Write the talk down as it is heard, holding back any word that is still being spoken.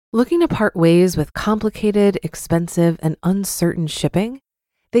Looking to part ways with complicated, expensive, and uncertain shipping?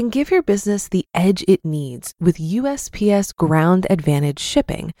 Then give your business the edge it needs with USPS Ground Advantage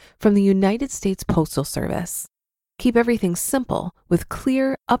shipping from the United States Postal Service. Keep everything simple with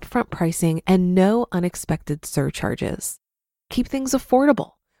clear, upfront pricing and no unexpected surcharges. Keep things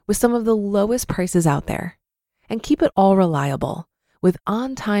affordable with some of the lowest prices out there. And keep it all reliable with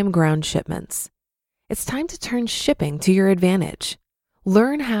on-time ground shipments. It's time to turn shipping to your advantage.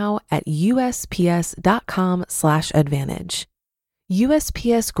 Learn how at USPS.com/advantage.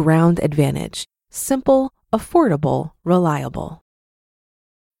 USPS Ground Advantage. Simple, affordable, reliable.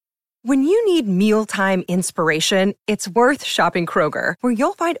 When you need mealtime inspiration, it's worth shopping Kroger, where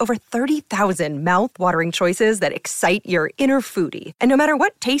you'll find over 30,000 mouth-watering choices that excite your inner foodie. And no matter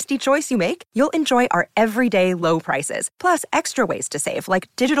what tasty choice you make, you'll enjoy our everyday low prices, plus extra ways to save, like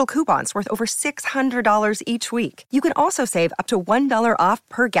digital coupons worth over $600 each week. You can also save up to $1 off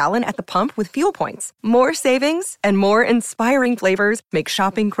per gallon at the pump with fuel points. More savings and more inspiring flavors make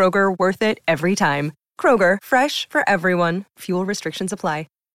shopping Kroger worth it every time. Kroger, fresh for everyone. Fuel restrictions apply.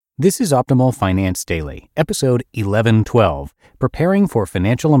 This is Optimal Finance Daily, episode 1112, Preparing for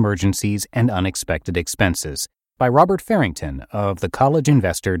Financial Emergencies and Unexpected Expenses, by Robert Farrington of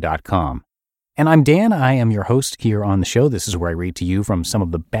thecollegeinvestor.com. And I'm Dan. I am your host here on the show. This is where I read to you from some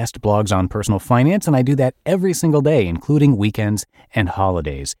of the best blogs on personal finance, and I do that every single day, including weekends and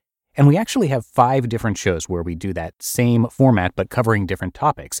holidays. And we actually have 5 different shows where we do that same format, but covering different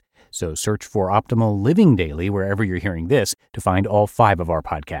topics. So search for Optimal Living Daily wherever you're hearing this to find all 5 of our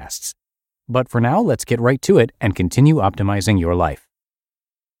podcasts. But for now, let's get right to it and continue optimizing your life.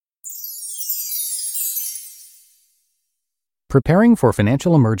 Preparing for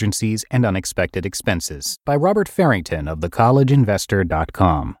Financial Emergencies and Unexpected Expenses by Robert Farrington of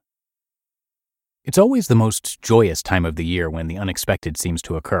thecollegeinvestor.com. It's always the most joyous time of the year when the unexpected seems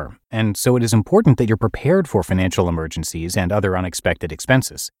to occur, and so it is important that you're prepared for financial emergencies and other unexpected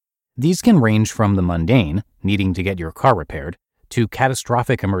expenses. These can range from the mundane, needing to get your car repaired, to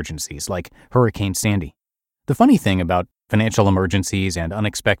catastrophic emergencies like Hurricane Sandy. The funny thing about financial emergencies and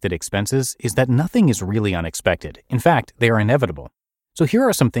unexpected expenses is that nothing is really unexpected. In fact, they are inevitable. So here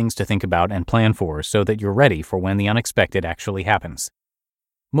are some things to think about and plan for so that you're ready for when the unexpected actually happens.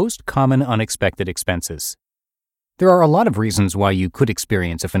 Most common unexpected expenses. There are a lot of reasons why you could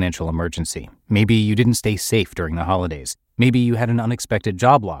experience a financial emergency. Maybe you didn't stay safe during the holidays. Maybe you had an unexpected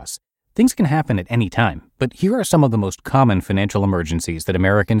job loss. Things can happen at any time, but here are some of the most common financial emergencies that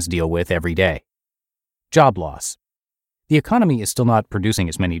Americans deal with every day. Job loss. The economy is still not producing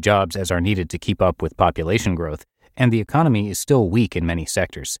as many jobs as are needed to keep up with population growth, and the economy is still weak in many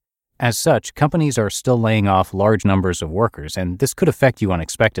sectors. As such, companies are still laying off large numbers of workers, and this could affect you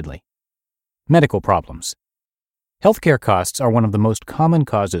unexpectedly. Medical problems. Healthcare costs are one of the most common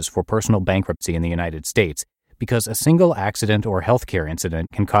causes for personal bankruptcy in the United States because a single accident or healthcare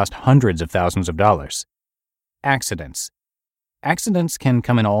incident can cost hundreds of thousands of dollars. Accidents. Accidents can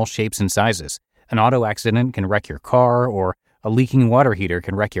come in all shapes and sizes. An auto accident can wreck your car, or a leaking water heater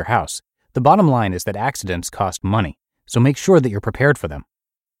can wreck your house. The bottom line is that accidents cost money, so make sure that you're prepared for them.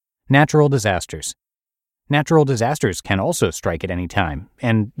 Natural disasters. Natural disasters can also strike at any time,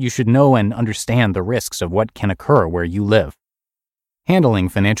 and you should know and understand the risks of what can occur where you live. Handling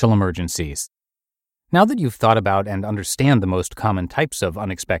financial emergencies. Now that you've thought about and understand the most common types of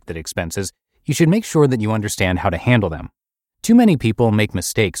unexpected expenses, you should make sure that you understand how to handle them. Too many people make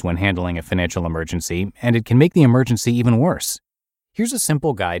mistakes when handling a financial emergency, and it can make the emergency even worse. Here's a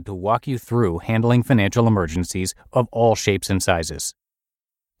simple guide to walk you through handling financial emergencies of all shapes and sizes.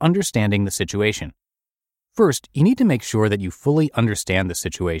 Understanding the situation. First, you need to make sure that you fully understand the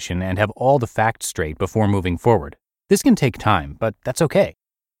situation and have all the facts straight before moving forward. This can take time, but that's okay.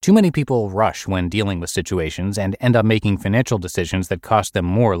 Too many people rush when dealing with situations and end up making financial decisions that cost them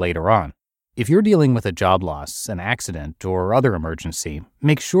more later on. If you're dealing with a job loss, an accident, or other emergency,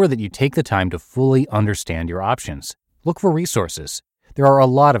 make sure that you take the time to fully understand your options. Look for resources. There are a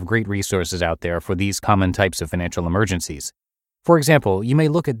lot of great resources out there for these common types of financial emergencies. For example, you may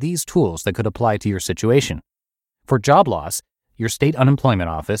look at these tools that could apply to your situation. For job loss, your state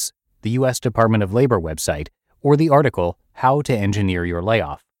unemployment office, the U.S. Department of Labor website, or the article, How to Engineer Your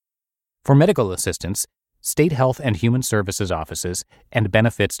Layoff. For medical assistance, state health and human services offices and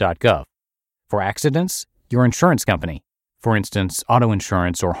benefits.gov. For accidents, your insurance company, for instance, auto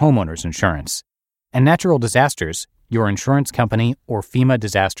insurance or homeowners insurance. And natural disasters, your insurance company or FEMA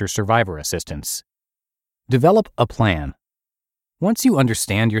disaster survivor assistance. Develop a plan. Once you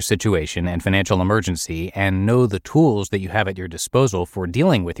understand your situation and financial emergency and know the tools that you have at your disposal for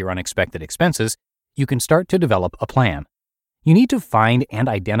dealing with your unexpected expenses, you can start to develop a plan. You need to find and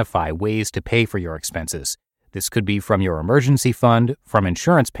identify ways to pay for your expenses. This could be from your emergency fund, from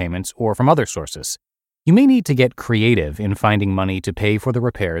insurance payments, or from other sources. You may need to get creative in finding money to pay for the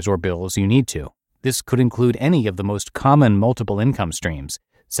repairs or bills you need to. This could include any of the most common multiple income streams,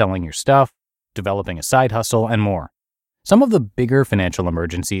 selling your stuff, developing a side hustle, and more. Some of the bigger financial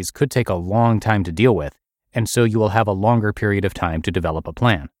emergencies could take a long time to deal with, and so you will have a longer period of time to develop a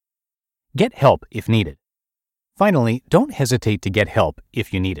plan. Get help if needed. Finally, don't hesitate to get help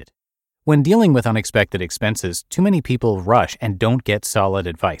if you need it. When dealing with unexpected expenses, too many people rush and don't get solid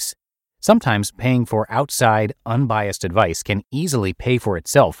advice. Sometimes paying for outside, unbiased advice can easily pay for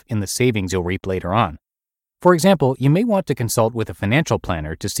itself in the savings you'll reap later on. For example, you may want to consult with a financial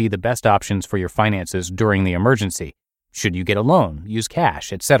planner to see the best options for your finances during the emergency. Should you get a loan, use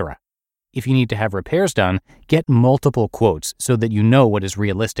cash, etc.? If you need to have repairs done, get multiple quotes so that you know what is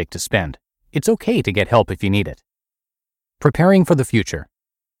realistic to spend. It's okay to get help if you need it. Preparing for the future.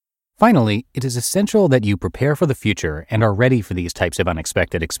 Finally, it is essential that you prepare for the future and are ready for these types of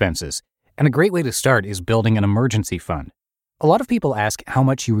unexpected expenses. And a great way to start is building an emergency fund. A lot of people ask how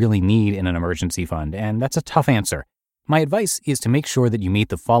much you really need in an emergency fund, and that's a tough answer. My advice is to make sure that you meet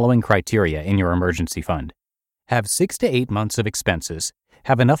the following criteria in your emergency fund. Have 6 to 8 months of expenses,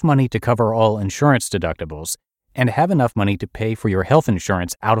 have enough money to cover all insurance deductibles, and have enough money to pay for your health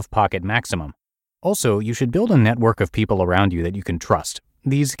insurance out-of-pocket maximum. Also, you should build a network of people around you that you can trust.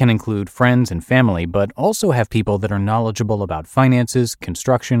 These can include friends and family, but also have people that are knowledgeable about finances,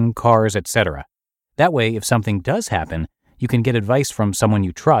 construction, cars, etc. That way, if something does happen, you can get advice from someone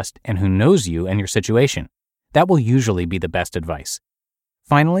you trust and who knows you and your situation. That will usually be the best advice.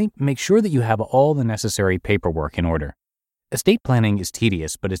 Finally, make sure that you have all the necessary paperwork in order. Estate planning is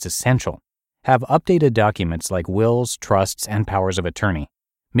tedious, but it's essential. Have updated documents like wills, trusts, and powers of attorney.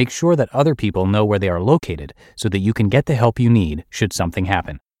 Make sure that other people know where they are located so that you can get the help you need should something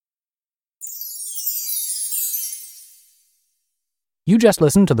happen. You just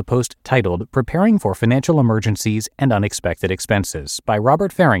listened to the post titled Preparing for Financial Emergencies and Unexpected Expenses by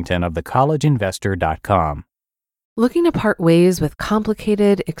Robert Farrington of thecollegeinvestor.com. Looking to part ways with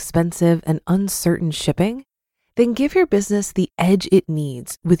complicated, expensive, and uncertain shipping? Then give your business the edge it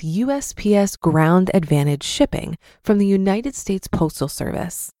needs with USPS Ground Advantage shipping from the United States Postal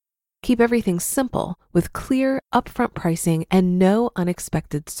Service. Keep everything simple with clear, upfront pricing and no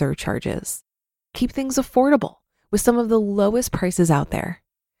unexpected surcharges. Keep things affordable with some of the lowest prices out there.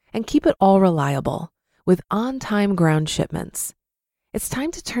 And keep it all reliable with on-time ground shipments. It's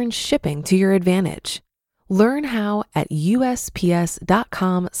time to turn shipping to your advantage. Learn how at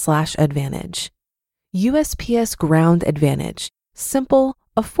USPS.com/advantage. USPS Ground Advantage. Simple,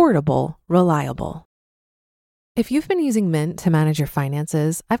 affordable, reliable. If you've been using Mint to manage your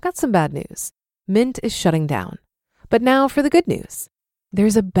finances, I've got some bad news. Mint is shutting down. But now for the good news.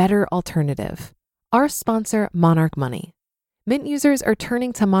 There's a better alternative. Our sponsor, Monarch Money. Mint users are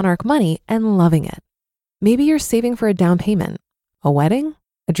turning to Monarch Money and loving it. Maybe you're saving for a down payment, a wedding,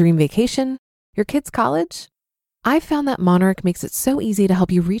 a dream vacation, your kid's college. I've found that Monarch makes it so easy to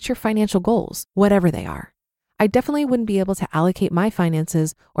help you reach your financial goals, whatever they are. I definitely wouldn't be able to allocate my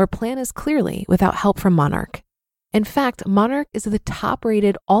finances or plan as clearly without help from Monarch. In fact, Monarch is the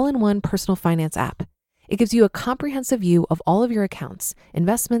top-rated all-in-one personal finance app. It gives you a comprehensive view of all of your accounts,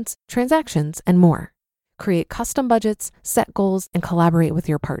 investments, transactions, and more. Create custom budgets, set goals, and collaborate with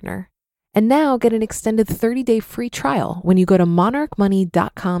your partner. And now get an extended 30-day free trial when you go to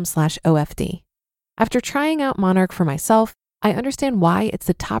monarchmoney.com/OFD. After trying out Monarch for myself, I understand why it's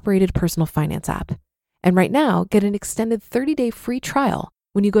the top-rated personal finance app. And right now, get an extended 30-day free trial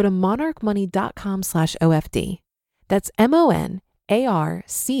when you go to monarchmoney.com/OFD. That's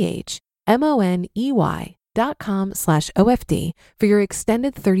monarchmoney.com/OFD for your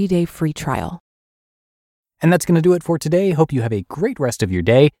extended 30-day free trial. And that's going to do it for today. Hope you have a great rest of your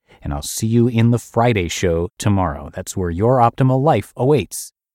day, and I'll see you in the Friday show tomorrow. That's where your optimal life awaits.